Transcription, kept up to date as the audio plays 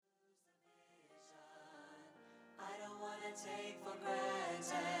take for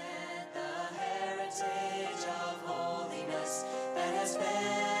granted the heritage of holiness that has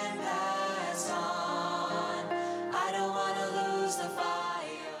been passed on. I don't want to lose the fire.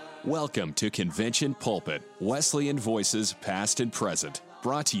 Welcome to Convention Pulpit, Wesleyan Voices Past and Present,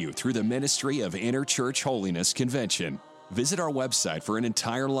 brought to you through the Ministry of Interchurch Holiness Convention. Visit our website for an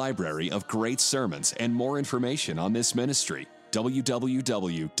entire library of great sermons and more information on this ministry,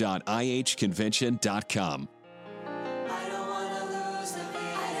 www.ihconvention.com. I don't want to lose the beat.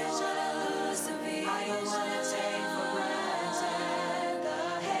 I don't want to lose the beat. I don't want to take for granted the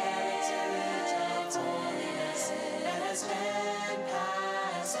heritage of holiness that has been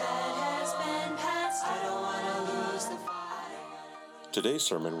passed on. I don't want to lose the fire. Today's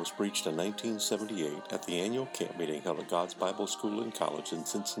sermon was preached in 1978 at the annual camp meeting held at God's Bible School and College in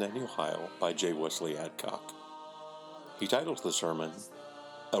Cincinnati, Ohio by J. Wesley Adcock. He titles the sermon,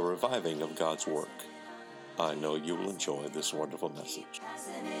 A Reviving of God's Work. I know you will enjoy this wonderful message.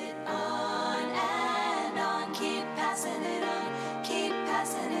 Passing it on and on, keep passing it on, keep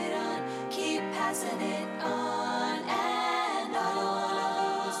passing it on, keep passing it on and on. I don't want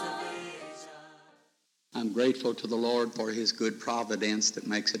to lose the vision. I'm grateful to the Lord for His good providence that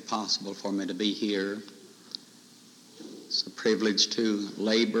makes it possible for me to be here. It's a privilege to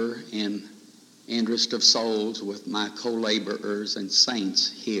labor in interest of souls with my co-laborers and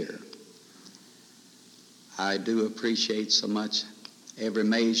saints here. I do appreciate so much every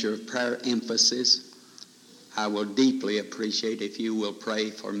measure of prayer emphasis. I will deeply appreciate if you will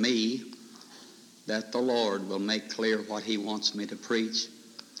pray for me that the Lord will make clear what He wants me to preach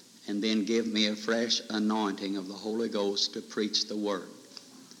and then give me a fresh anointing of the Holy Ghost to preach the Word.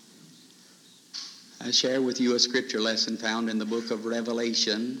 I share with you a scripture lesson found in the book of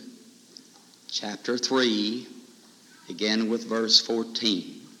Revelation, chapter 3, again with verse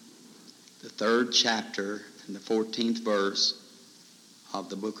 14. The third chapter and the 14th verse of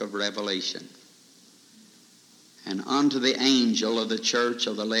the book of Revelation. And unto the angel of the church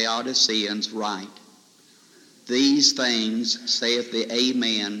of the Laodiceans write, These things saith the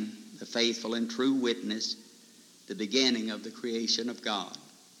Amen, the faithful and true witness, the beginning of the creation of God.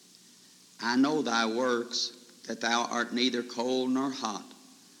 I know thy works, that thou art neither cold nor hot.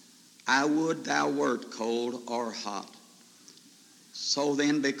 I would thou wert cold or hot. So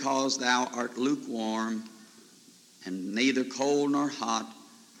then, because thou art lukewarm, and neither cold nor hot,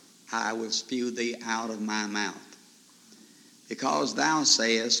 I will spew thee out of my mouth. Because thou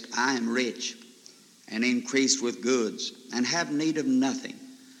sayest, I am rich, and increased with goods, and have need of nothing,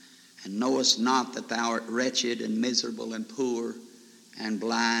 and knowest not that thou art wretched and miserable and poor, and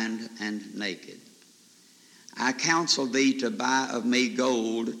blind and naked. I counsel thee to buy of me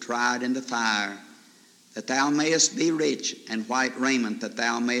gold tried in the fire, that thou mayest be rich, and white raiment, that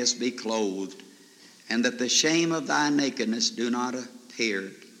thou mayest be clothed, and that the shame of thy nakedness do not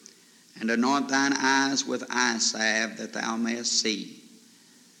appear, and anoint thine eyes with eye salve, that thou mayest see.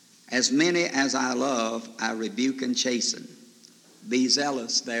 As many as I love, I rebuke and chasten. Be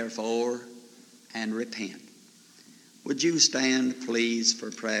zealous, therefore, and repent. Would you stand, please,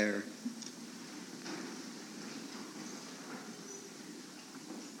 for prayer?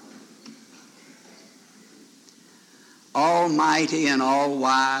 Almighty and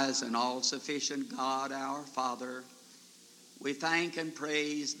all-wise and all-sufficient God, our Father, we thank and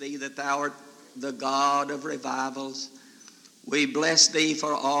praise Thee that Thou art the God of revivals. We bless Thee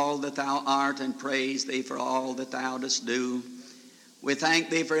for all that Thou art and praise Thee for all that Thou dost do. We thank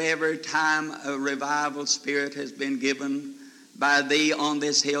Thee for every time a revival spirit has been given by Thee on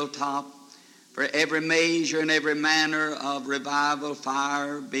this hilltop, for every measure and every manner of revival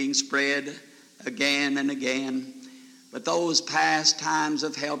fire being spread again and again. But those past times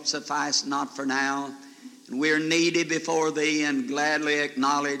of help suffice not for now, and we're needy before Thee and gladly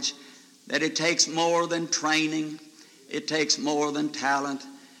acknowledge that it takes more than training, it takes more than talent,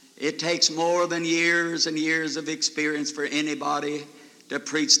 it takes more than years and years of experience for anybody to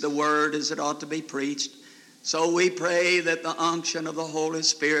preach the Word as it ought to be preached. So we pray that the unction of the Holy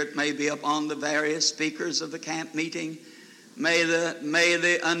Spirit may be upon the various speakers of the camp meeting. May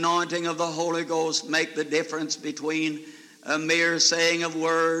the anointing of the Holy Ghost make the difference between a mere saying of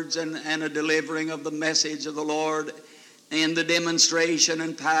words and a delivering of the message of the Lord in the demonstration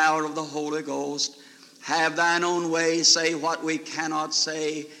and power of the Holy Ghost. Have Thine own way, say what we cannot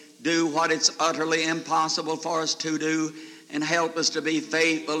say, do what it's utterly impossible for us to do, and help us to be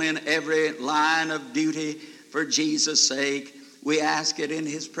faithful in every line of duty for Jesus' sake. We ask it in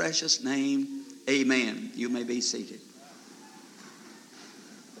His precious name. Amen. You may be seated.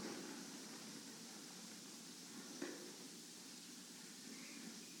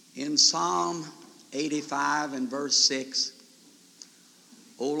 In Psalm 85 and verse 6.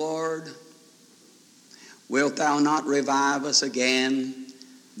 O Lord, wilt thou not revive us again,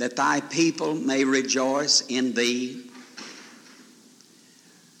 that thy people may rejoice in thee?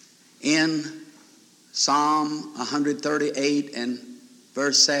 In Psalm 138 and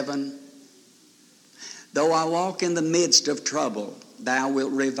verse 7, though I walk in the midst of trouble, thou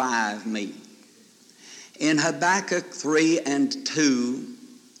wilt revive me. In Habakkuk 3 and 2,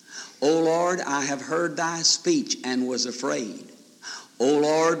 O Lord, I have heard thy speech and was afraid. O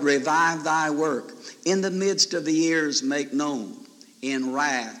Lord, revive thy work. In the midst of the years make known. In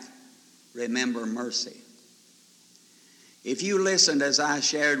wrath remember mercy. If you listened as I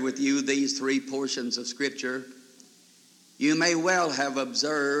shared with you these three portions of Scripture, you may well have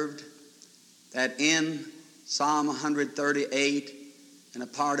observed that in Psalm 138 and a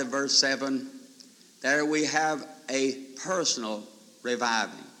part of verse 7, there we have a personal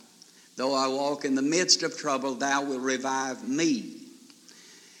reviving. Though I walk in the midst of trouble, thou wilt revive me.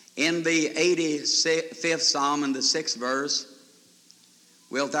 In the 85th Psalm, in the 6th verse,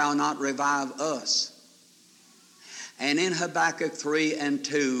 wilt thou not revive us? And in Habakkuk 3 and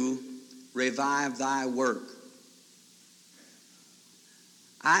 2, revive thy work.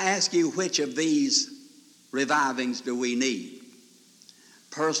 I ask you, which of these revivings do we need?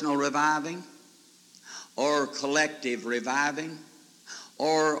 Personal reviving or collective reviving?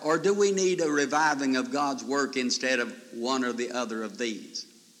 Or do we need a reviving of God's work instead of one or the other of these?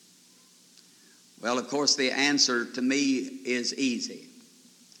 Well, of course, the answer to me is easy.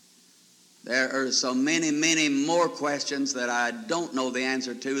 There are so many, many more questions that I don't know the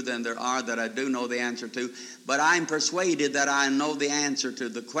answer to than there are that I do know the answer to. But I'm persuaded that I know the answer to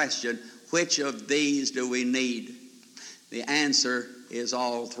the question, which of these do we need? The answer is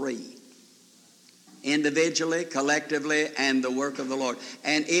all three. Individually, collectively, and the work of the Lord.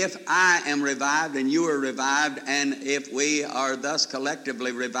 And if I am revived and you are revived, and if we are thus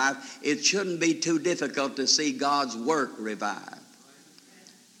collectively revived, it shouldn't be too difficult to see God's work revived.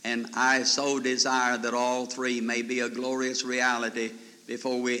 And I so desire that all three may be a glorious reality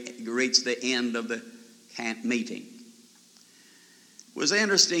before we reach the end of the camp meeting. It was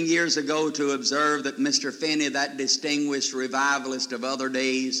interesting years ago to observe that Mr. Finney, that distinguished revivalist of other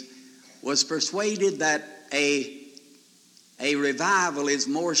days, was persuaded that a revival is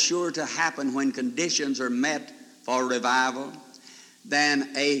more sure to happen when conditions are met for revival than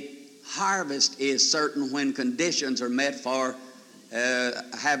a harvest is certain when conditions are met for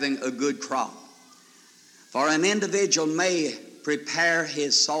having a good crop. For an individual may prepare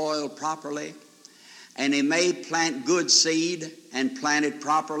his soil properly, and he may plant good seed and plant it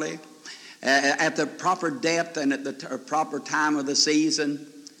properly at the proper depth and at the proper time of the season,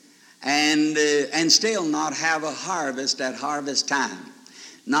 and still not have a harvest at harvest time.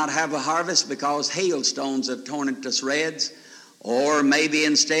 Not have a harvest because hailstones have torn it to shreds, or maybe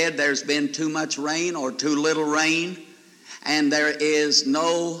instead there's been too much rain or too little rain, and there is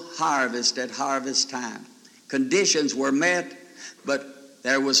no harvest at harvest time. Conditions were met, but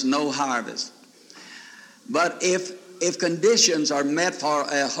there was no harvest. But if conditions are met for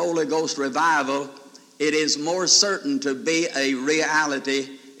a Holy Ghost revival, it is more certain to be a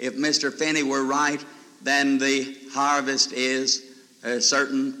reality, if Mr. Finney were right, than the harvest is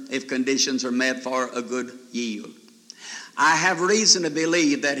certain if conditions are met for a good yield. I have reason to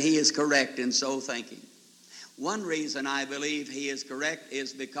believe that he is correct in so thinking. One reason I believe he is correct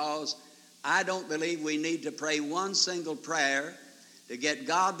is because I don't believe we need to pray one single prayer to get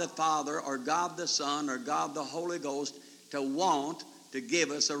God the Father or God the Son or God the Holy Ghost to want to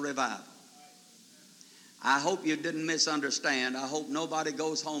give us a revival. I hope you didn't misunderstand. I hope nobody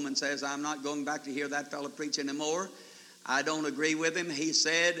goes home and says, I'm not going back to hear that fellow preach anymore. I don't agree with him. He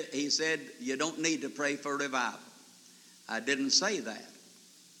said, you don't need to pray for revival. I didn't say that.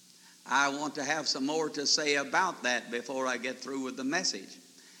 I want to have some more to say about that before I get through with the message.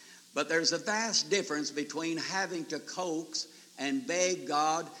 But there's a vast difference between having to coax and beg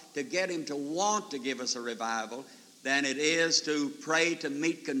God to get him to want to give us a revival than it is to pray to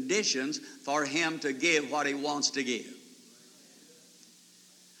meet conditions for him to give what he wants to give.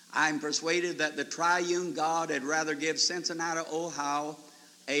 I'm persuaded that the triune God had rather give Cincinnati, Ohio,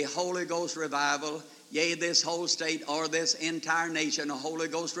 a Holy Ghost revival, yea, this whole state or this entire nation a Holy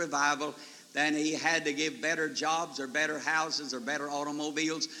Ghost revival, than he had to give better jobs or better houses or better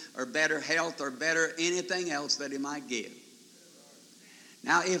automobiles or better health or better anything else that he might give.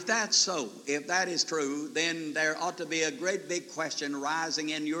 Now, if that's so, if that is true, then there ought to be a great big question rising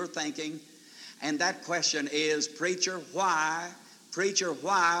in your thinking, and that question is, Preacher, why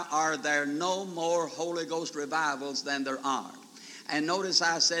are there no more Holy Ghost revivals than there are? And notice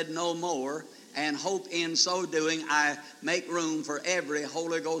I said no more, and hope in so doing I make room for every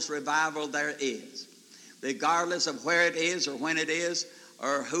Holy Ghost revival there is. Regardless of where it is or when it is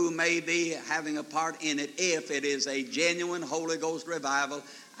or who may be having a part in it, if it is a genuine Holy Ghost revival,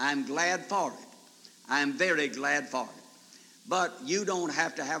 I'm glad for it. I'm very glad for it. But you don't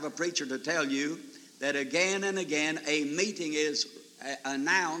have to have a preacher to tell you that again and again a meeting is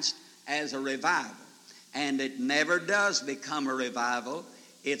announced as a revival. And it never does become a revival.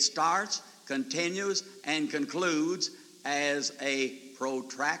 It starts, continues, and concludes as a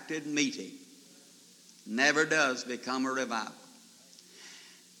protracted meeting. Never does become a revival.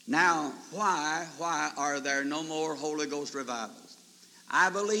 Now, why are there no more Holy Ghost revivals? I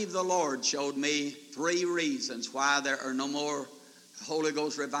believe the Lord showed me 3 reasons why there are no more Holy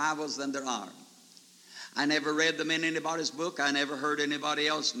Ghost revivals than there are. I never read them in anybody's book. I never heard anybody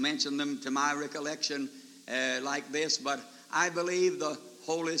else mention them to my recollection like this, but I believe the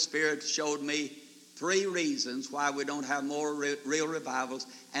Holy Spirit showed me 3 reasons why we don't have more real revivals.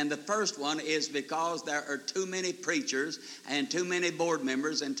 And the first one is because there are too many preachers and too many board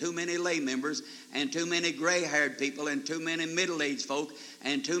members and too many lay members and too many gray-haired people and too many middle-aged folk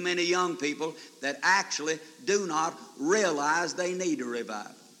and too many young people that actually do not realize they need a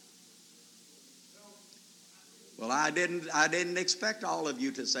revival. Well, I didn't expect all of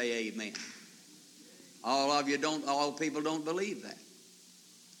you to say amen. All people don't believe that.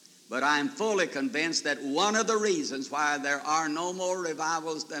 But I'm fully convinced that one of the reasons why there are no more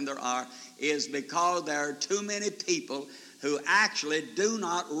revivals than there are is because there are too many people who actually do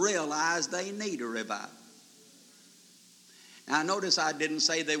not realize they need a revival. Now, notice I didn't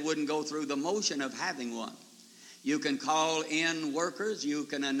say they wouldn't go through the motion of having one. You can call in workers. You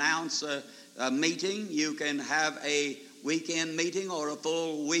can announce a meeting. You can have a weekend meeting or a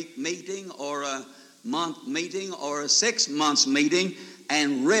full week meeting or a month meeting or a 6 months meeting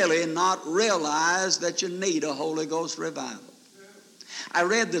and really not realize that you need a Holy Ghost revival. I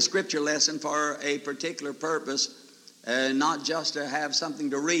read the scripture lesson for a particular purpose, not just to have something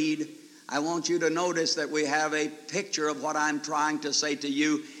to read. I want you to notice that we have a picture of what I'm trying to say to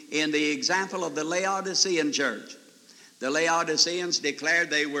you in the example of the Laodicean church. The Laodiceans declared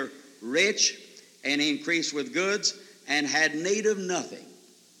they were rich and increased with goods and had need of nothing.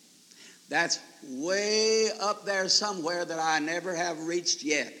 That's way up there somewhere that I never have reached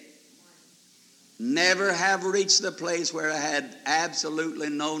yet. Never have reached the place where I had absolutely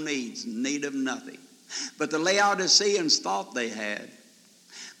no needs, need of nothing. But the Laodiceans thought they had.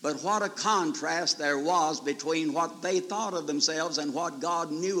 But what a contrast there was between what they thought of themselves and what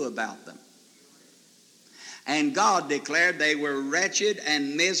God knew about them. And God declared they were wretched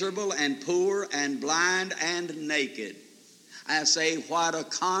and miserable and poor and blind and naked. I say what a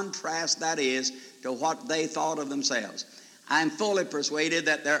contrast that is to what they thought of themselves. I'm fully persuaded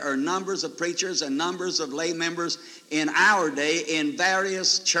that there are numbers of preachers and numbers of lay members in our day in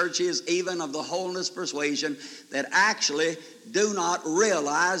various churches, even of the holiness persuasion, that actually do not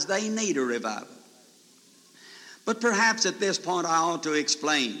realize they need a revival. But perhaps at this point I ought to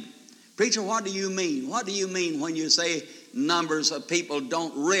explain. Preacher, what do you mean? What do you mean when you say numbers of people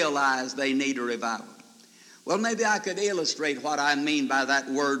don't realize they need a revival? Well, maybe I could illustrate what I mean by that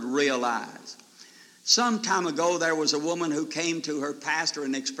word realize. Some time ago, there was a woman who came to her pastor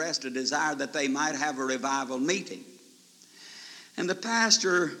and expressed a desire that they might have a revival meeting. And the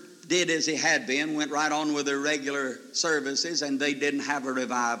pastor did as he had been, went right on with their regular services, and they didn't have a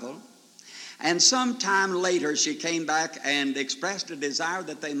revival. And sometime later, she came back and expressed a desire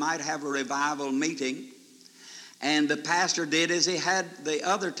that they might have a revival meeting. And the pastor did as he had the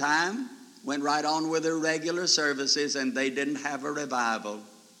other time, went right on with their regular services, and they didn't have a revival.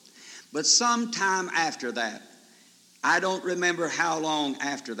 But sometime after that, I don't remember how long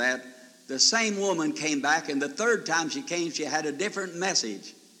after that, the same woman came back, and the third time she came, she had a different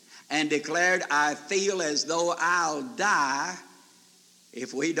message and declared, I feel as though I'll die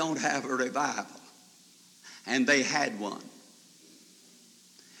if we don't have a revival. And they had one.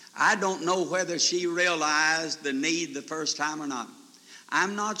 I don't know whether she realized the need the first time or not.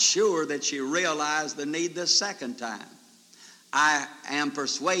 I'm not sure that she realized the need the second time. I am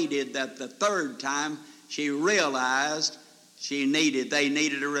persuaded that the third time she realized they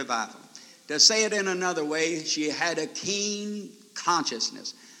needed a revival. To say it in another way, she had a keen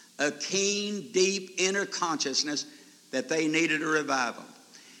consciousness, a keen, deep inner consciousness that they needed a revival.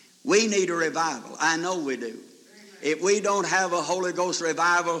 We need a revival. I know we do. If we don't have a Holy Ghost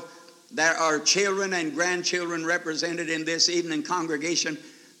revival, there are children and grandchildren represented in this evening congregation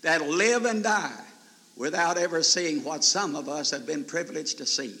that live and die without ever seeing what some of us have been privileged to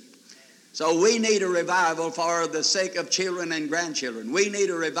see. So we need a revival for the sake of children and grandchildren. We need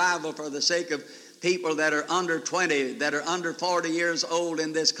a revival for the sake of people that are under 20, that are under 40 years old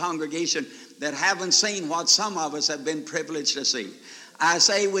in this congregation that haven't seen what some of us have been privileged to see. I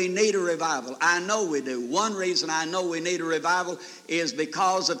say we need a revival. I know we do. One reason I know we need a revival is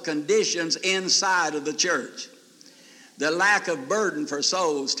because of conditions inside of the church. The lack of burden for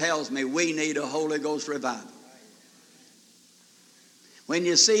souls tells me we need a Holy Ghost revival. When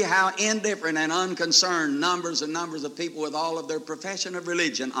you see how indifferent and unconcerned numbers and numbers of people with all of their profession of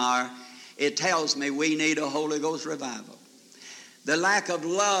religion are, it tells me we need a Holy Ghost revival. The lack of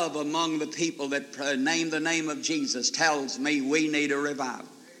love among the people that name the name of Jesus tells me we need a revival.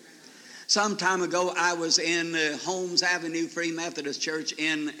 Some time ago, I was in Holmes Avenue Free Methodist Church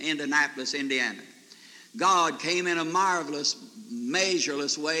in Indianapolis, Indiana. God came in a marvelous,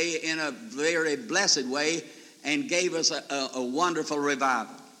 measureless way, in a very blessed way, and gave us a wonderful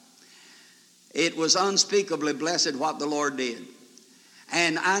revival. It was unspeakably blessed what the Lord did.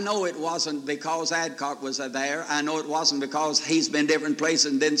 And I know it wasn't because Adcock was there. I know it wasn't because he's been different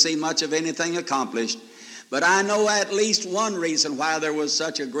places and didn't see much of anything accomplished. But I know at least one reason why there was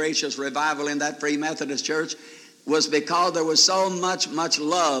such a gracious revival in that Free Methodist Church was because there was so much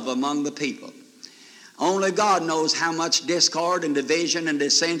love among the people. Only God knows how much discord and division and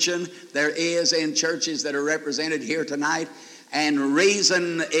dissension there is in churches that are represented here tonight. And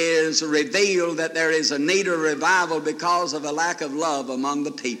reason is revealed that there is a need of revival because of a lack of love among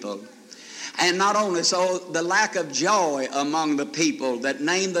the people. And not only so, the lack of joy among the people that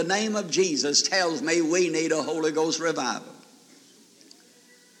name the name of Jesus tells me we need a Holy Ghost revival.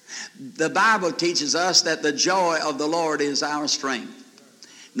 The Bible teaches us that the joy of the Lord is our strength.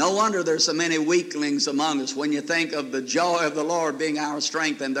 No wonder there's so many weaklings among us when you think of the joy of the Lord being our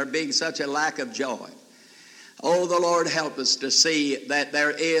strength and there being such a lack of joy. Oh, the Lord help us to see that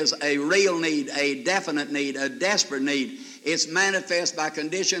there is a real need, a definite need, a desperate need. It's manifest by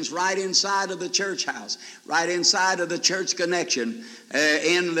conditions right inside of the church house, right inside of the church connection,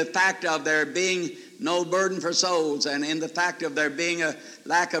 in the fact of there being no burden for souls, and in the fact of there being a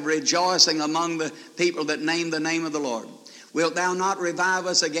lack of rejoicing among the people that name the name of the Lord. Wilt thou not revive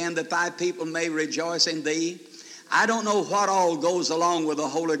us again that thy people may rejoice in thee? I don't know what all goes along with a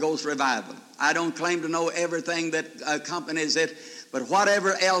Holy Ghost revival. I don't claim to know everything that accompanies it, but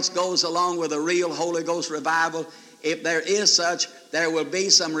whatever else goes along with a real Holy Ghost revival, if there is such, there will be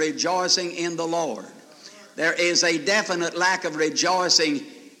some rejoicing in the Lord. There is a definite lack of rejoicing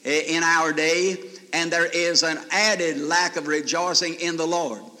in our day, and there is an added lack of rejoicing in the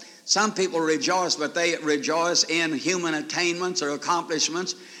Lord. Some people rejoice, but they rejoice in human attainments or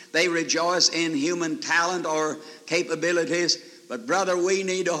accomplishments. They rejoice in human talent or capabilities. But brother, we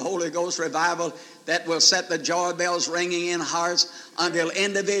need a Holy Ghost revival that will set the joy bells ringing in hearts until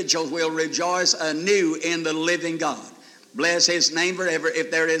individuals will rejoice anew in the living God. Bless His name forever.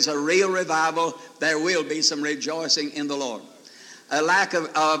 If there is a real revival, there will be some rejoicing in the Lord. A lack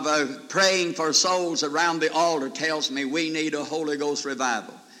of praying for souls around the altar tells me we need a Holy Ghost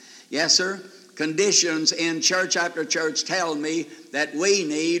revival. Yes, sir. Conditions in church after church tell me that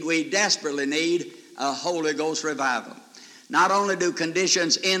we desperately need a Holy Ghost revival. Not only do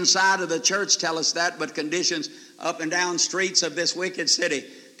conditions inside of the church tell us that, but conditions up and down streets of this wicked city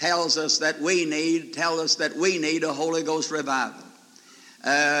tell us that we need a Holy Ghost revival.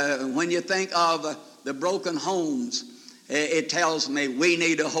 When you think of the broken homes, it tells me we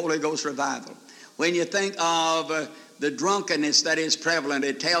need a Holy Ghost revival. When you think of the drunkenness that is prevalent,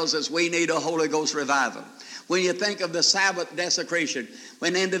 it tells us we need a Holy Ghost revival. When you think of the Sabbath desecration,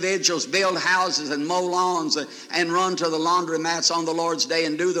 when individuals build houses and mow lawns and run to the laundromats on the Lord's day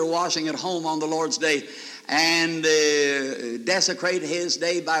and do their washing at home on the Lord's day and desecrate His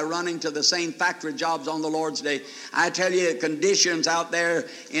day by running to the same factory jobs on the Lord's day, I tell you, conditions out there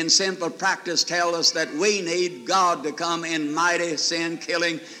in sinful practice tell us that we need God to come in mighty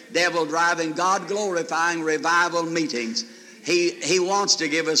sin-killing, devil-driving, God-glorifying revival meetings. He wants to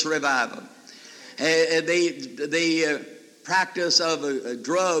give us revival. The practice of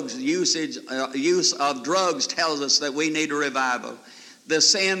drugs, use of drugs tells us that we need a revival. The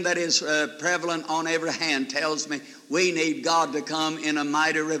sin that is prevalent on every hand tells me we need God to come in a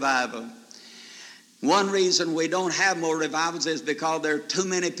mighty revival. One reason we don't have more revivals is because there are too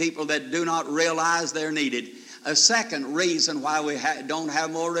many people that do not realize they're needed. A second reason why we don't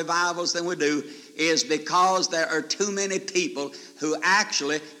have more revivals than we do is because there are too many people who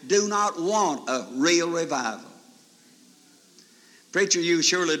actually do not want a real revival. Preacher, you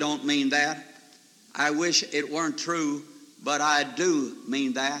surely don't mean that. I wish it weren't true, but I do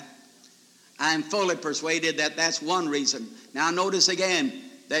mean that. I'm fully persuaded that that's one reason. Now notice again,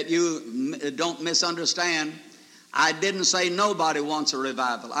 that you don't misunderstand. I didn't say nobody wants a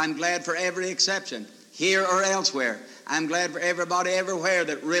revival. I'm glad for every exception, here or elsewhere. I'm glad for everybody everywhere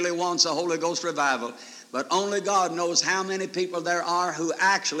that really wants a Holy Ghost revival. But only God knows how many people there are who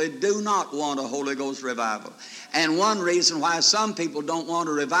actually do not want a Holy Ghost revival. And one reason why some people don't want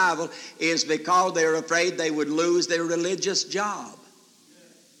a revival is because they're afraid they would lose their religious job.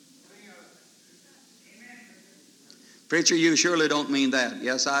 Preacher, you surely don't mean that.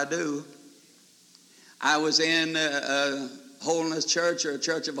 Yes, I do. I was in a holiness church, or a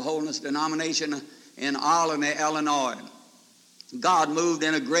church of a holiness denomination in Albany, Illinois. God moved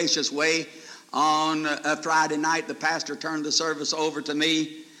in a gracious way. On a Friday night, the pastor turned the service over to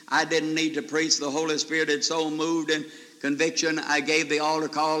me. I didn't need to preach. The Holy Spirit had so moved in conviction. I gave the altar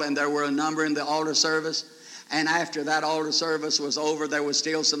call, and there were a number in the altar service. And after that altar service was over, there was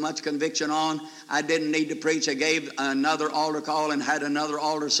still so much conviction on. I didn't need to preach. I gave another altar call and had another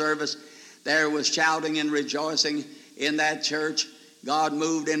altar service. There was shouting and rejoicing in that church. God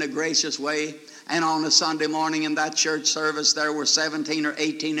moved in a gracious way. And on a Sunday morning in that church service, there were 17 or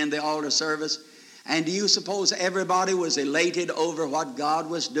 18 in the altar service. And do you suppose everybody was elated over what God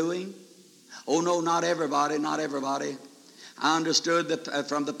was doing? Oh, no, not everybody, not everybody. I understood that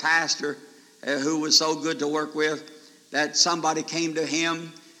from the pastor who was so good to work with, that somebody came to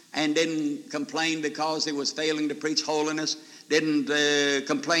him and didn't complain because he was failing to preach holiness, didn't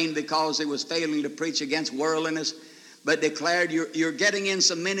complain because he was failing to preach against worldliness, but declared, you're getting in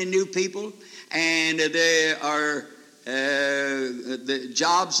so many new people, and they are the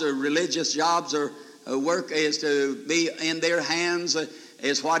jobs, or religious jobs, or work is to be in their hands,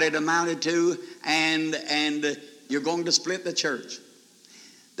 is what it amounted to, and you're going to split the church.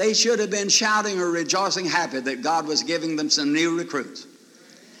 They should have been shouting or rejoicing happy that God was giving them some new recruits.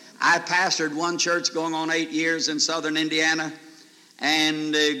 I pastored one church going on 8 years in southern Indiana,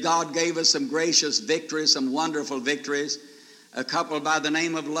 and God gave us some gracious victories, some wonderful victories. A couple by the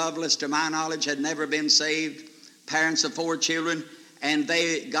name of Lovelace, to my knowledge, had never been saved, parents of 4 children, and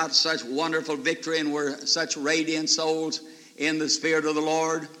they got such wonderful victory and were such radiant souls in the Spirit of the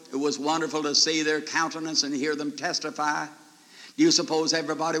Lord. It was wonderful to see their countenance and hear them testify. Do you suppose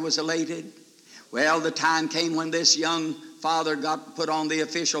everybody was elated? Well, the time came when this young father got put on the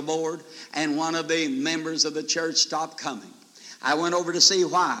official board, and one of the members of the church stopped coming. I went over to see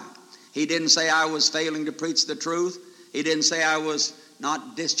why. He didn't say I was failing to preach the truth. He didn't say I was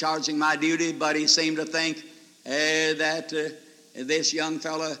not discharging my duty, but he seemed to think that this young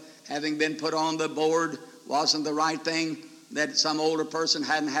fella, having been put on the board, wasn't the right thing, that some older person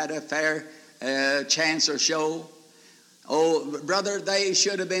hadn't had a fair chance or show. Oh, brother, they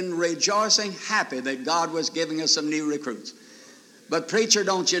should have been rejoicing, happy that God was giving us some new recruits. But preacher,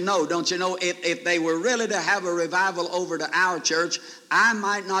 don't you know, if they were really to have a revival over to our church, I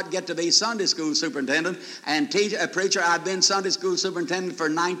might not get to be Sunday school superintendent and teach a preacher. I've been Sunday school superintendent for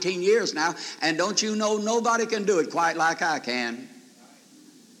 19 years now, and don't you know, nobody can do it quite like I can.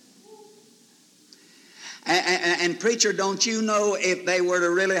 And preacher, don't you know, if they were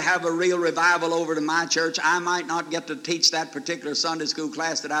to really have a real revival over to my church, I might not get to teach that particular Sunday school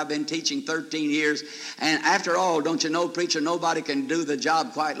class that I've been teaching 13 years. And after all, don't you know, preacher, nobody can do the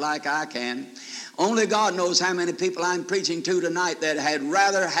job quite like I can. Only God knows how many people I'm preaching to tonight that had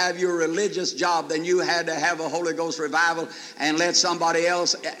rather have your religious job than you had to have a Holy Ghost revival and let somebody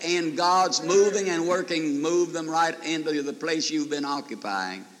else in God's moving and working move them right into the place you've been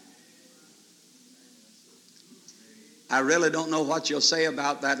occupying. I really don't know what you'll say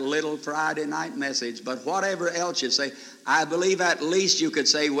about that little Friday night message, but whatever else you say, I believe at least you could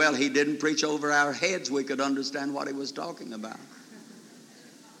say, well, he didn't preach over our heads. We could understand what he was talking about.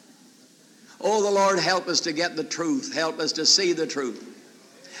 Oh, the Lord, help us to get the truth. Help us to see the truth.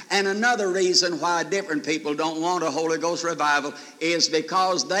 And another reason why different people don't want a Holy Ghost revival is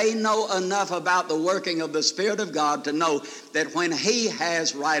because they know enough about the working of the Spirit of God to know that when he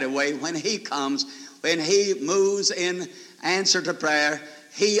has right away, when he comes, when he moves in answer to prayer,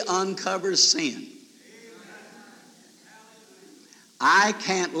 he uncovers sin. I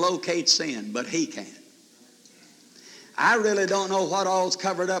can't locate sin, but he can. I really don't know what all's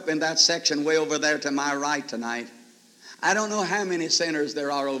covered up in that section way over there to my right tonight. I don't know how many sinners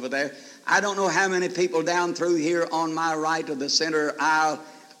there are over there. I don't know how many people down through here on my right of the center aisle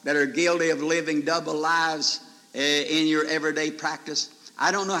that are guilty of living double lives in your everyday practice.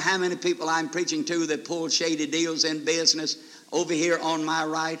 I don't know how many people I'm preaching to that pull shady deals in business over here on my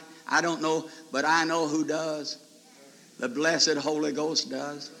right. I don't know, but I know who does. The blessed Holy Ghost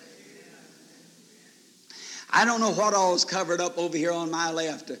does. I don't know what all is covered up over here on my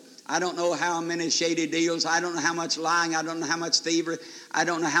left. I don't know how many shady deals. I don't know how much lying. I don't know how much thievery. I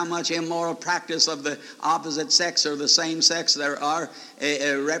don't know how much immoral practice of the opposite sex or the same sex there are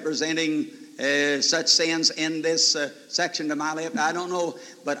representing such sins in this section to my left. I don't know,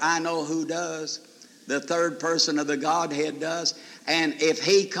 but I know who does. The third person of the Godhead does. And if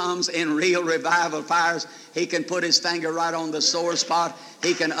he comes in real revival fires, he can put his finger right on the sore spot.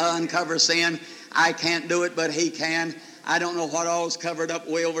 He can uncover sin. I can't do it, but he can. I don't know what all's covered up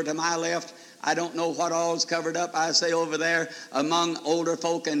way over to my left. I don't know what all's covered up, I say, over there among older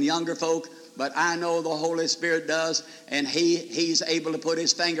folk and younger folk. But I know the Holy Spirit does, and He's able to put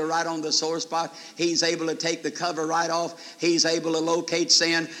His finger right on the sore spot. He's able to take the cover right off. He's able to locate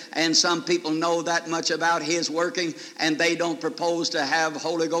sin, and some people know that much about His working, and they don't propose to have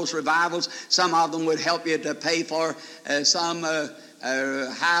Holy Ghost revivals. Some of them would help you to pay for some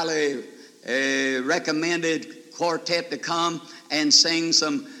highly recommended quartet to come and sing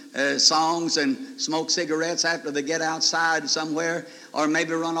some songs and smoke cigarettes after they get outside somewhere, or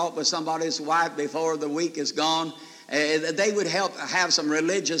maybe run off with somebody's wife before the week is gone. They would help have some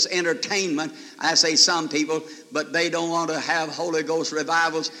religious entertainment. I say some people, but they don't want to have Holy Ghost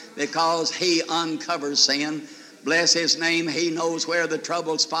revivals because He uncovers sin. Bless His name. He knows where the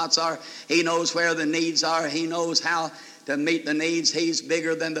troubled spots are. He knows where the needs are. He knows how to meet the needs. He's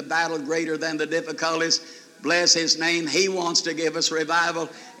bigger than the battle, greater than the difficulties. Bless His name. He wants to give us revival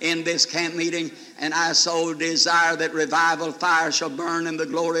in this camp meeting, and I so desire that revival fire shall burn and the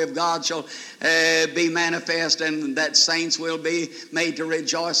glory of God shall be manifest, and that saints will be made to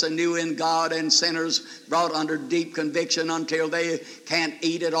rejoice anew in God, and sinners brought under deep conviction until they can't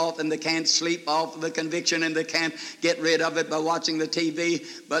eat it off and they can't sleep off the conviction and they can't get rid of it by watching the TV,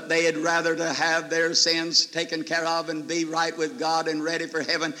 but they'd rather to have their sins taken care of and be right with God and ready for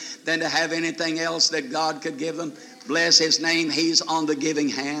heaven than to have anything else that God could give them. Bless His name. He's on the giving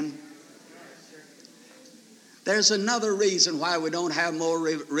hand. There's another reason why we don't have more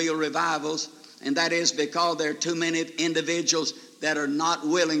real revivals, and that is because there are too many individuals that are not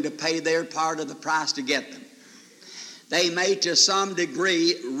willing to pay their part of the price to get them. They may to some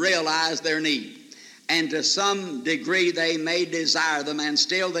degree realize their need, and to some degree they may desire them, and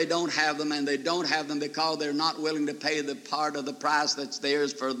still they don't have them, and they don't have them because they're not willing to pay the part of the price that's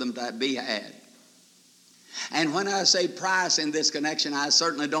theirs for them to be had. And when I say price in this connection, I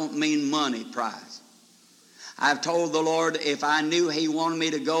certainly don't mean money price. I've told the Lord if I knew He wanted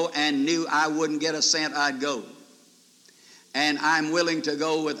me to go and knew I wouldn't get a cent, I'd go. And I'm willing to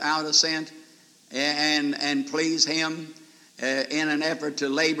go without a cent and please Him in an effort to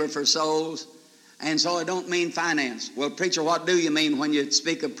labor for souls. And so I don't mean finance. Well, preacher, what do you mean when you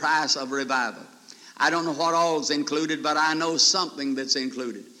speak of price of revival? I don't know what all is included, but I know something that's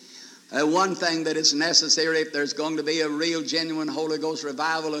included. One thing that is necessary if there's going to be a real, genuine Holy Ghost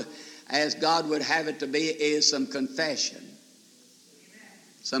revival, as God would have it to be, is some confession.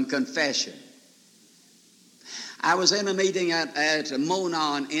 Some confession. I was in a meeting at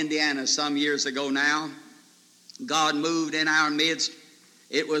Monon, Indiana, some years ago now. God moved in our midst.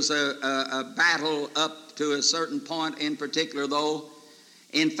 It was a battle up to a certain point in particular, though.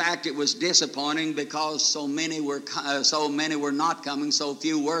 In fact, it was disappointing because so many were not coming, so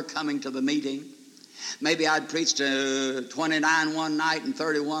few were coming to the meeting. Maybe I'd preached 29 one night and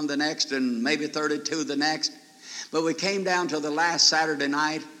 31 the next, and maybe 32 the next. But we came down to the last Saturday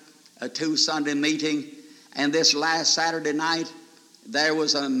night, a 2-Sunday meeting, and this last Saturday night, there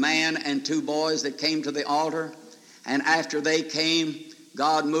was a man and 2 boys that came to the altar, and after they came,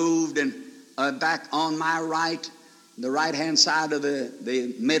 God moved, and back on my right, the right-hand side of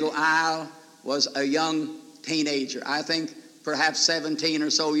the middle aisle, was a young teenager, I think perhaps 17 or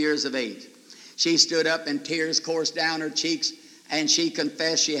so years of age. She stood up and tears coursed down her cheeks, and she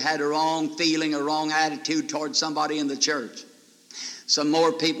confessed she had a wrong feeling, a wrong attitude toward somebody in the church. Some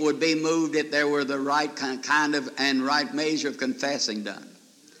more people would be moved if there were the right kind of and right measure of confessing done.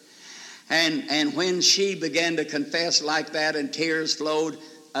 And when she began to confess like that and tears flowed,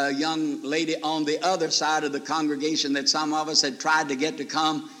 a young lady on the other side of the congregation that some of us had tried to get to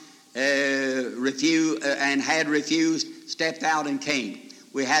come and had refused, stepped out and came.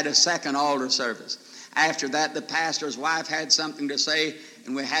 We had a second altar service. After that, the pastor's wife had something to say,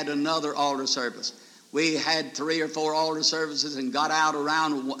 and we had another altar service. We had 3 or 4 altar services and got out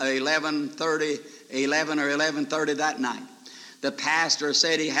around 11 or 11:30 that night. The pastor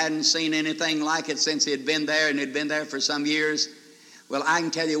said he hadn't seen anything like it since he had been there, and he'd been there for some years. Well, I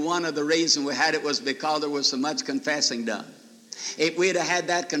can tell you one of the reasons we had it was because there was so much confessing done. If we'd have had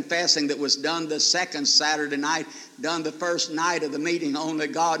that confessing that was done the second Saturday night, done the first night of the meeting, only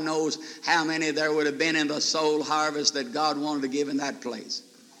God knows how many there would have been in the soul harvest that God wanted to give in that place.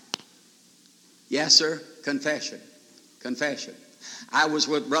 Yes, sir. Confession. Confession. I was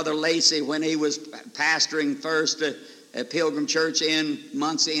with Brother Lacey when he was pastoring first at Pilgrim Church in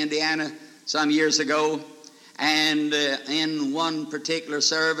Muncie, Indiana, some years ago. And in one particular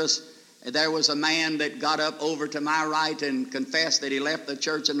service, there was a man that got up over to my right and confessed that he left the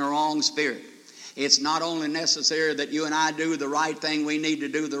church in the wrong spirit. It's not only necessary that you and I do the right thing, we need to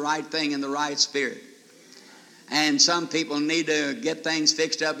do the right thing in the right spirit. And some people need to get things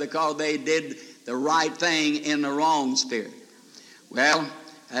fixed up because they did the right thing in the wrong spirit. Well,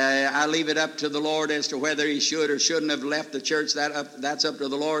 I leave it up to the Lord as to whether he should or shouldn't have left the church. That's up to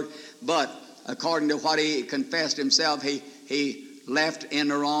the Lord. But according to what he confessed himself, he left in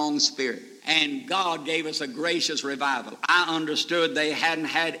the wrong spirit. And God gave us a gracious revival. I understood they hadn't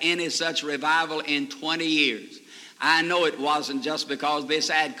had any such revival in 20 years. I know it wasn't just because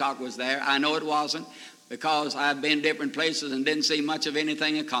this Adcock was there. I know it wasn't because I've been different places and didn't see much of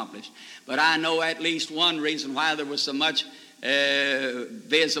anything accomplished. But I know at least one reason why there was so much why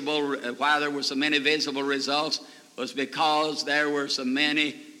there were so many visible results was because there were so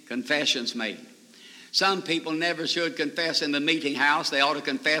many confessions made. Some people never should confess in the meeting house. They ought to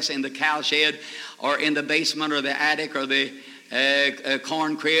confess in the cow shed or in the basement or the attic or the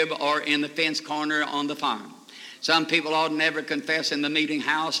corn crib or in the fence corner on the farm. Some people ought to never confess in the meeting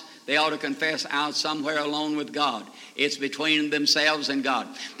house. They ought to confess out somewhere alone with God. It's between themselves and God.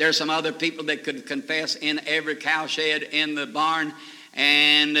 There's some other people that could confess in every cow shed, in the barn,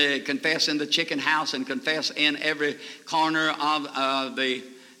 and confess in the chicken house, and confess in every corner of the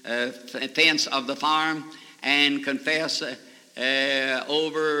fence of the farm, and confess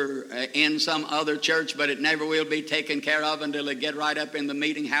over in some other church, but it never will be taken care of until they get right up in the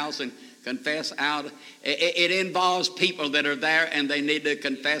meeting house and confess out. It involves people that are there, and they need to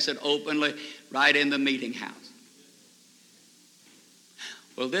confess it openly right in the meeting house.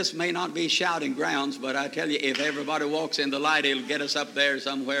 Well, this may not be shouting grounds, but I tell you, if everybody walks in the light, it'll get us up there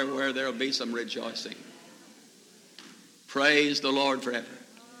somewhere where there'll be some rejoicing. Praise the Lord forever.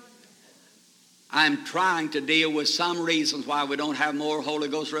 I'm trying to deal with some reasons why we don't have more Holy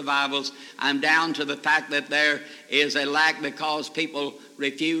Ghost revivals. I'm down to the fact that there is a lack because people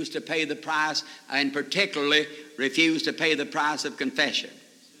refuse to pay the price, and particularly refuse to pay the price of confession.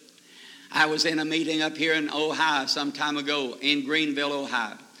 I was in a meeting up here in Ohio some time ago, in Greenville,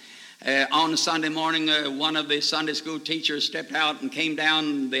 Ohio. On Sunday morning, one of the Sunday school teachers stepped out and came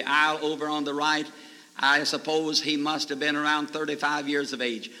down the aisle over on the right. I suppose he must have been around 35 years of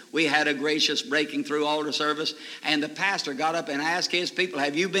age. We had a gracious breaking through altar service, and the pastor got up and asked his people,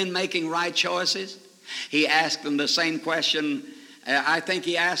 have you been making right choices? He asked them the same question. I think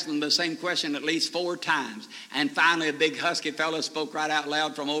he asked them the same question at least 4 times. And finally a big husky fellow spoke right out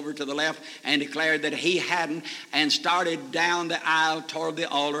loud from over to the left and declared that he hadn't, and started down the aisle toward the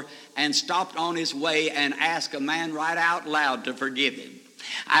altar and stopped on his way and asked a man right out loud to forgive him.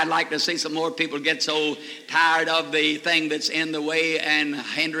 I'd like to see some more people get so tired of the thing that's in the way and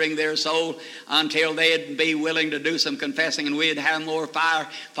hindering their soul until they'd be willing to do some confessing, and we'd have more fire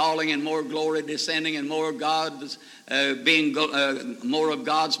falling and more glory descending and more God's more of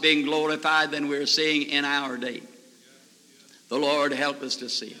God's being glorified than we're seeing in our day. The Lord help us to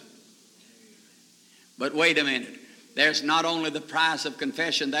see it. But wait a minute. There's not only the price of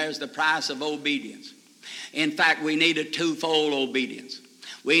confession, there's the price of obedience. In fact, we need a twofold obedience.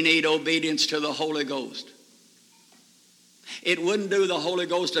 We need obedience to the Holy Ghost. It wouldn't do the Holy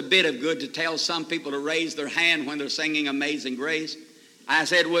Ghost a bit of good to tell some people to raise their hand when they're singing Amazing Grace. I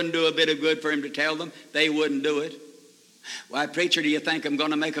said it wouldn't do a bit of good for him to tell them. They wouldn't do it. Why, preacher, do you think I'm going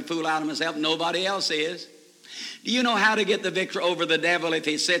to make a fool out of myself? Nobody else is. Do you know how to get the victory over the devil if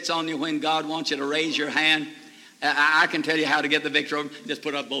he sits on you when God wants you to raise your hand? I can tell you how to get the victory over him. Just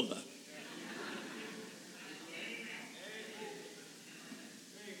put up both of them.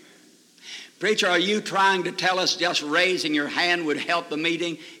 Preacher, are you trying to tell us just raising your hand would help the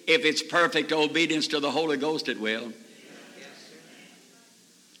meeting? If it's perfect obedience to the Holy Ghost, it will.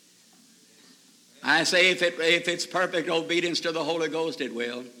 I say if it's perfect obedience to the Holy Ghost, it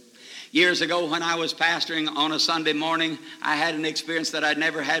will. Years ago when I was pastoring on a Sunday morning, I had an experience that I'd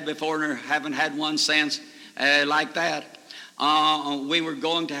never had before and haven't had one since like that. We were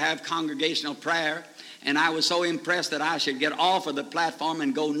going to have congregational prayer, and I was so impressed that I should get off of the platform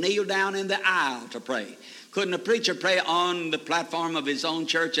and go kneel down in the aisle to pray. Couldn't a preacher pray on the platform of his own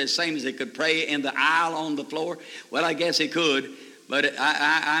church as same as he could pray in the aisle on the floor? Well, I guess he could, but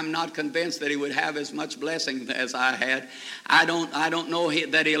I'm not convinced that he would have as much blessing as I had. I don't know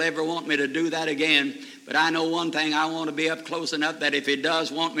that he'll ever want me to do that again, but I know one thing, I want to be up close enough that if he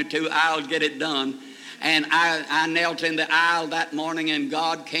does want me to, I'll get it done. And I knelt in the aisle that morning, and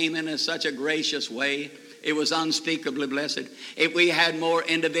God came in such a gracious way. It was unspeakably blessed. If we had more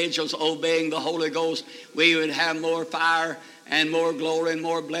individuals obeying the Holy Ghost, we would have more fire and more glory and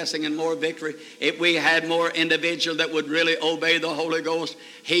more blessing and more victory. If we had more individuals that would really obey the Holy Ghost,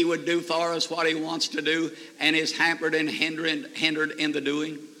 He would do for us what He wants to do and is hampered and hindered in the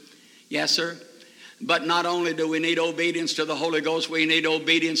doing. Yes, sir. But not only do we need obedience to the Holy Ghost, we need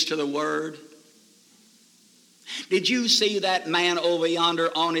obedience to the Word. Did you see that man over yonder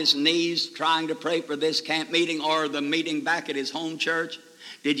on his knees trying to pray for this camp meeting or the meeting back at his home church?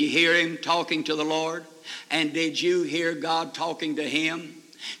 Did you hear him talking to the Lord? And did you hear God talking to him?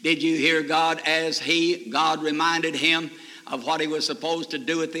 Did you hear God as God reminded him of what he was supposed to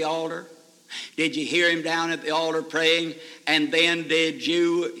do at the altar? Did you hear him down at the altar praying? And then did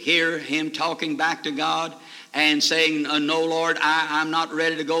you hear him talking back to God and saying, no, Lord, I'm not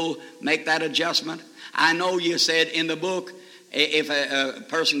ready to go make that adjustment? I know you said in the book, if a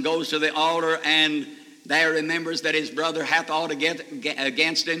person goes to the altar and there remembers that his brother hath aught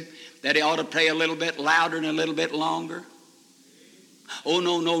against him, that he ought to pray a little bit louder and a little bit longer. Oh,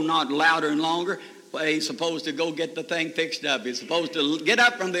 no, not louder and longer. Well, he's supposed to go get the thing fixed up. He's supposed to get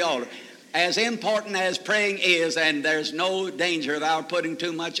up from the altar. As important as praying is, and there's no danger of our putting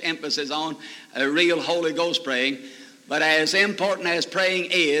too much emphasis on real Holy Ghost praying, but as important as praying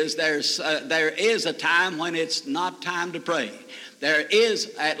is, there is a time when it's not time to pray. There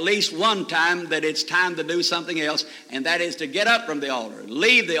is at least one time that it's time to do something else, and that is to get up from the altar,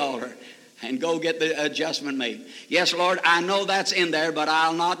 leave the altar, and go get the adjustment made. Yes, Lord, I know that's in there, but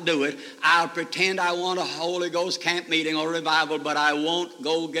I'll not do it. I'll pretend I want a Holy Ghost camp meeting or revival, but I won't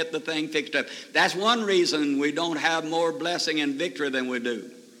go get the thing fixed up. That's one reason we don't have more blessing and victory than we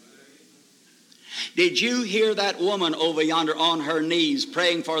do. Did you hear that woman over yonder on her knees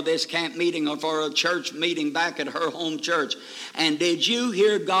praying for this camp meeting or for a church meeting back at her home church? And did you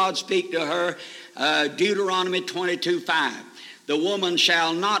hear God speak to her? Deuteronomy 22:5. The woman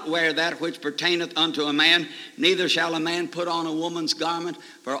shall not wear that which pertaineth unto a man, neither shall a man put on a woman's garment,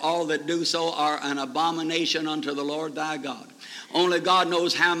 for all that do so are an abomination unto the Lord thy God. Only God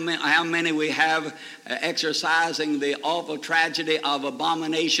knows how many we have exercising the awful tragedy of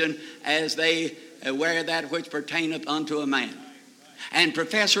abomination as they wear that which pertaineth unto a man and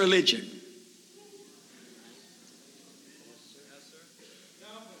profess religion.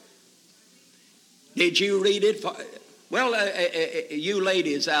 Did you read it? Well, you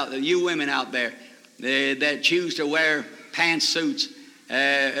ladies out there, you women out there that choose to wear pantsuits,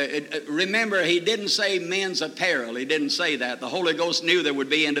 remember, he didn't say men's apparel. He didn't say that. The Holy Ghost knew there would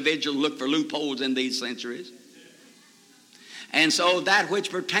be individuals who look for loopholes in these centuries. And so that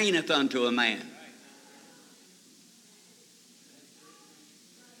which pertaineth unto a man.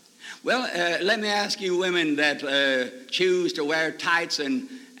 Well, let me ask you women that choose to wear tights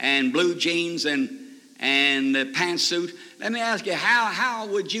and blue jeans and pantsuit. Let me ask you, how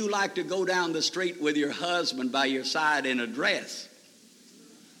would you like to go down the street with your husband by your side in a dress?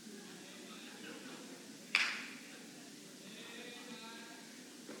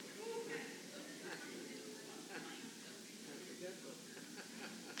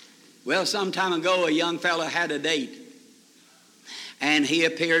 Well, some time ago, a young fellow had a date. And he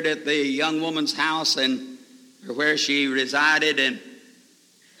appeared at the young woman's house and where she resided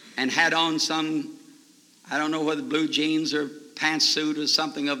and had on some, I don't know whether blue jeans or pantsuit or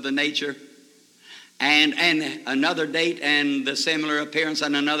something of the nature. And another date and the similar appearance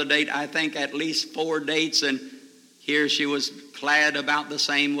on another date, I think at least 4 dates. And here she was clad about the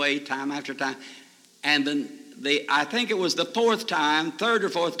same way time after time. And then I think it was the 4th time, 3rd or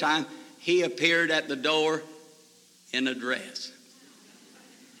 4th time, he appeared at the door in a dress.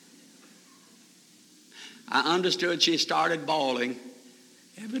 I understood she started bawling.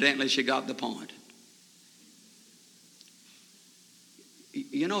 Evidently she got the point.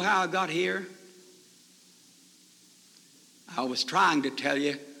 You know how I got here? I was trying to tell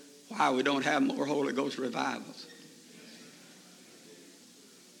you why we don't have more Holy Ghost revivals.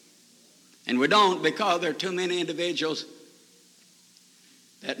 And we don't because there are too many individuals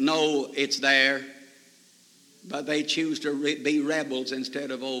that know it's there, but they choose to be rebels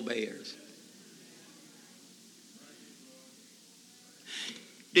instead of obeyers.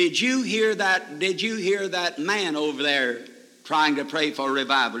 Did you hear that? Did you hear that man over there trying to pray for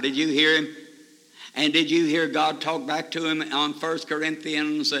revival? Did you hear him? And did you hear God talk back to him on 1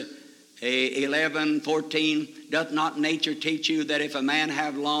 Corinthians 11:14? Doth not nature teach you that if a man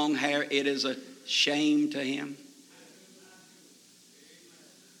have long hair, it is a shame to him?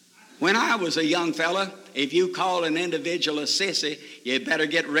 When I was a young fella, if you call an individual a sissy, you better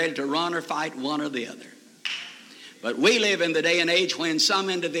get ready to run or fight one or the other. But we live in the day and age when some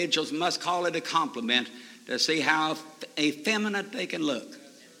individuals must call it a compliment to see how effeminate they can look.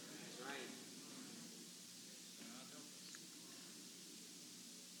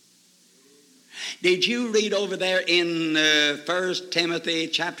 Did you read over there in 1 Timothy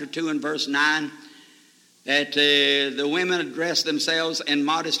chapter 2 and verse 9 that the women dress themselves in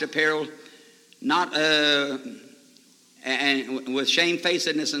modest apparel, not and with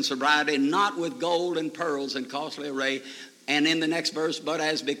shamefacedness and sobriety, not with gold and pearls and costly array, and in the next verse, but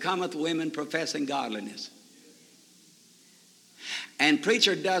as becometh women professing godliness. And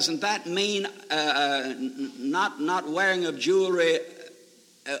preacher, doesn't that mean not wearing of jewelry,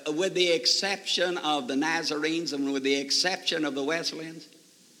 with the exception of the Nazarenes and with the exception of the Wesleyans?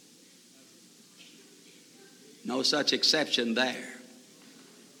 No such exception there.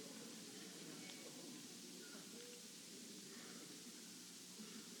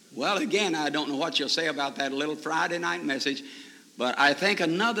 Well, again, I don't know what you'll say about that little Friday night message, but I think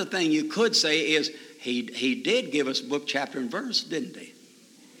another thing you could say is he did give us book, chapter, and verse, didn't he?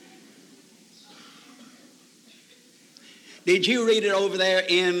 Did you read it over there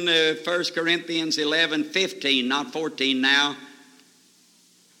in 1 Corinthians 11:15, not 14 now?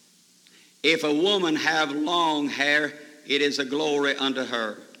 If a woman have long hair, it is a glory unto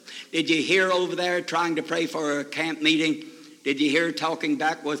her. Did you hear over there trying to pray for a camp meeting? Did you hear talking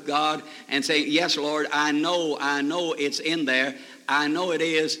back with God and saying, yes, Lord, I know it's in there. I know it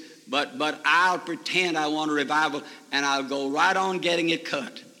is, but I'll pretend I want a revival, and I'll go right on getting it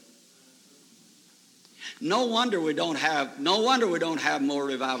cut. No wonder we don't have more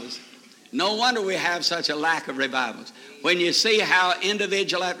revivals. No wonder we have such a lack of revivals. When you see how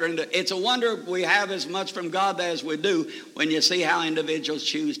individual after individual, it's a wonder we have as much from God as we do when you see how individuals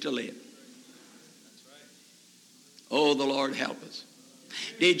choose to live. Oh, the Lord help us.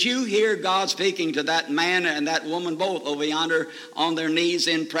 Did you hear God speaking to that man and that woman both over yonder on their knees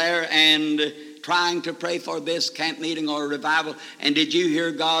in prayer and trying to pray for this camp meeting or revival? And did you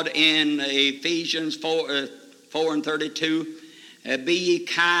hear God in Ephesians 4:32? Be ye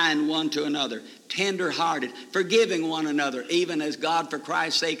kind one to another, tender-hearted, forgiving one another, even as God for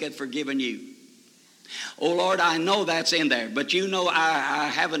Christ's sake hath forgiven you. Oh, Lord, I know that's in there, but you know I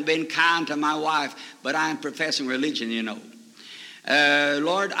haven't been kind to my wife, but I'm professing religion, you know.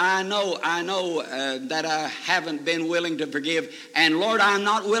 Lord, I know that I haven't been willing to forgive, and Lord, I'm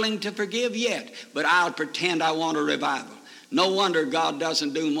not willing to forgive yet, but I'll pretend I want a revival. No wonder God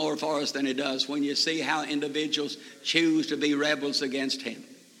doesn't do more for us than he does when you see how individuals choose to be rebels against him.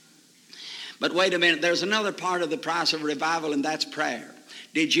 But wait a minute, there's another part of the price of revival, and that's prayer.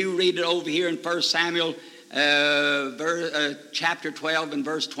 Did you read it over here in 1 Samuel chapter 12 and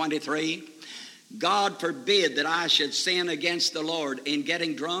verse 23? God forbid that I should sin against the Lord in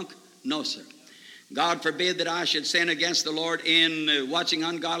getting drunk? No, sir. God forbid that I should sin against the Lord in watching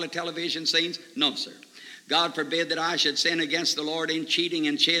ungodly television scenes? No, sir. God forbid that I should sin against the Lord in cheating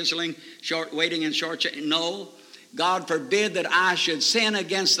and chiseling, waiting and short. No. God forbid that I should sin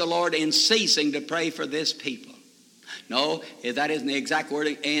against the Lord in ceasing to pray for this people. No, that isn't the exact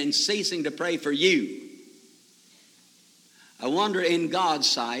wording. In ceasing to pray for you. I wonder in God's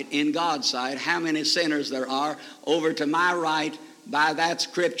sight, how many sinners there are over to my right by that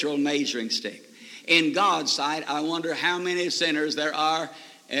scriptural measuring stick. In God's sight, I wonder how many sinners there are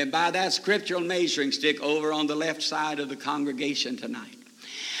by that scriptural measuring stick over on the left side of the congregation tonight.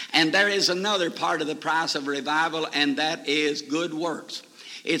 And there is another part of the price of revival, and that is good works.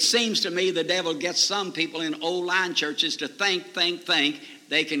 It seems to me the devil gets some people in old line churches to think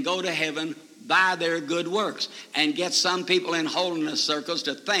they can go to heaven by their good works, and get some people in holiness circles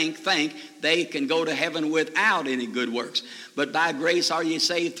to think they can go to heaven without any good works. But by grace are ye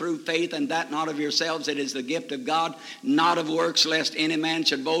saved through faith, and that not of yourselves. It is the gift of God, not of works, lest any man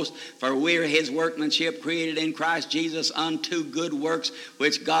should boast. For we are his workmanship, created in Christ Jesus unto good works,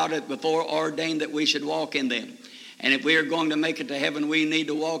 which God hath before ordained that we should walk in them. And if we are going to make it to heaven, we need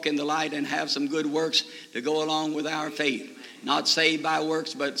to walk in the light and have some good works to go along with our faith. Not saved by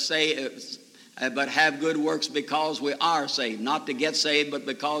works, but have good works because we are saved. Not to get saved, but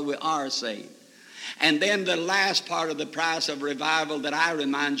because we are saved. And then the last part of the price of revival that I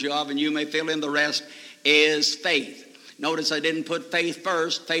remind you of, and you may fill in the rest, is faith. Notice I didn't put faith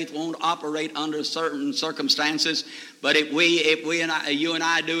first. Faith won't operate under certain circumstances. But if you and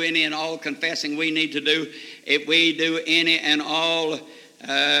I do any and all confessing we need to do, if we do any and all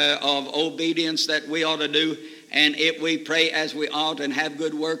of obedience that we ought to do, and if we pray as we ought and have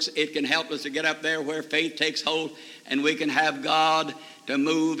good works, it can help us to get up there where faith takes hold, and we can have God to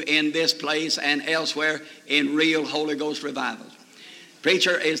move in this place and elsewhere in real Holy Ghost revivals.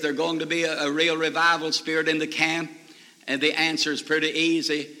 Preacher, is there going to be a real revival spirit in the camp? And the answer is pretty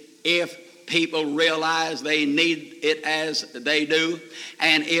easy. If people realize they need it as they do,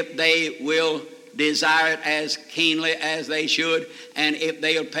 and if they will desire it as keenly as they should, and if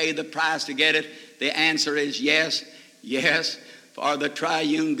they'll pay the price to get it, the answer is yes, yes. For the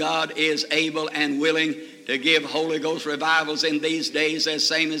triune God is able and willing to give Holy Ghost revivals in these days as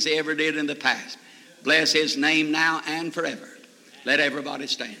same as He ever did in the past. Bless His name now and forever. Let everybody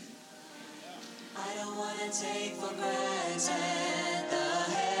stand. I don't want to take for granted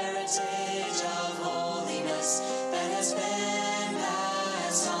the heritage of holiness that has been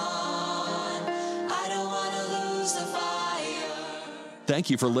passed on. I don't want to lose the fire. Thank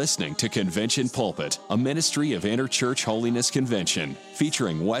you for listening to Convention Pulpit, a ministry of Interchurch Holiness Convention,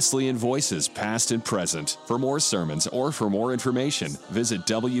 featuring Wesleyan voices past and present. For more sermons or for more information, visit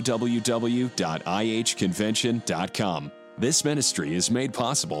www.ihconvention.com. This ministry is made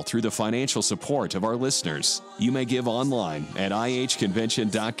possible through the financial support of our listeners. You may give online at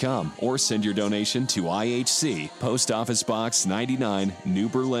ihconvention.com or send your donation to IHC, Post Office Box 99, New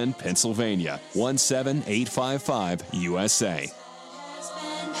Berlin, Pennsylvania, 17855, USA.